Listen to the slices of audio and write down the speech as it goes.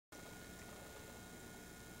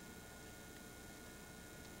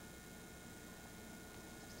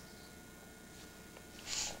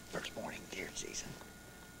season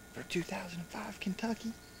for 2005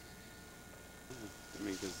 Kentucky. I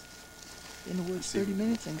mean, because in the woods 30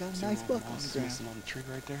 minutes and got a nice buck on the ground. On the tree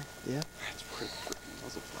right there? Yeah. That's where the freaking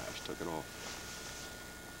muzzle flash took it off.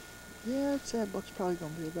 Yeah, I'd say that buck's probably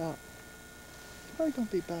going to be about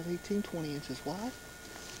 18, 20 inches wide.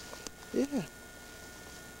 Yeah.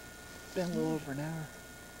 Been a little over an hour.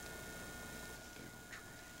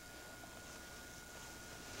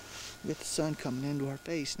 We got the sun coming into our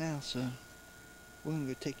face now, so we're going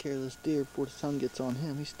to go take care of this deer before the sun gets on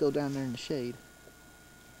him. He's still down there in the shade.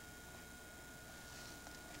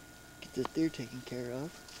 Get this deer taken care of.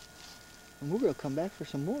 And we're going to come back for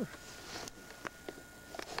some more.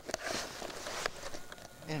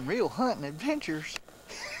 And Real Hunting Adventures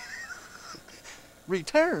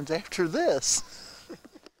returns after this.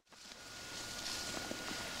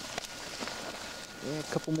 Yeah, a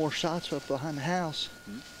couple more shots up behind the house.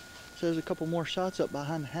 So there's a couple more shots up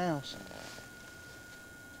behind the house.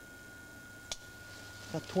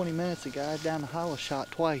 About 20 minutes ago, down the hollow shot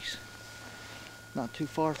twice. Not too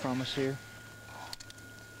far from us here.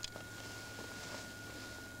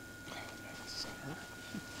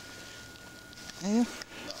 Yeah.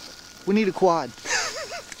 We need a quad.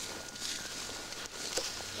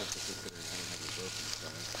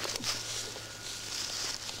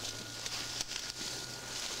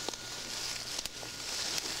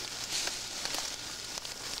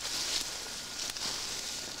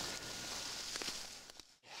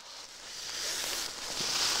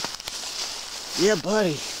 Yeah,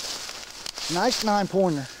 buddy. Nice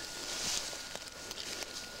 9-pointer.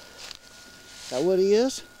 That what he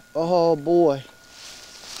is? Oh boy.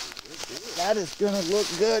 That is gonna look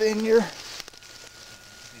good in your...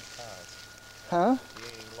 Huh? He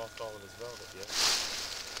ain't even lost all of his velvet yet.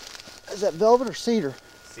 Is that velvet or cedar?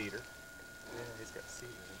 Cedar. Yeah, he's got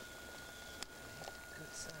cedar.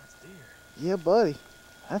 Good sized deer. Yeah, buddy.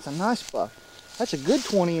 That's a nice buck. That's a good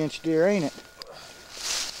 20-inch deer, ain't it?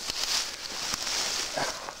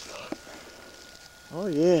 Oh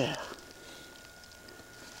yeah.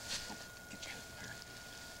 Get your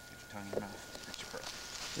tongue in your mouth. Get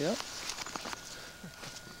your Yep.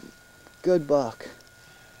 Good buck.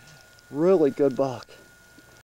 Really good buck.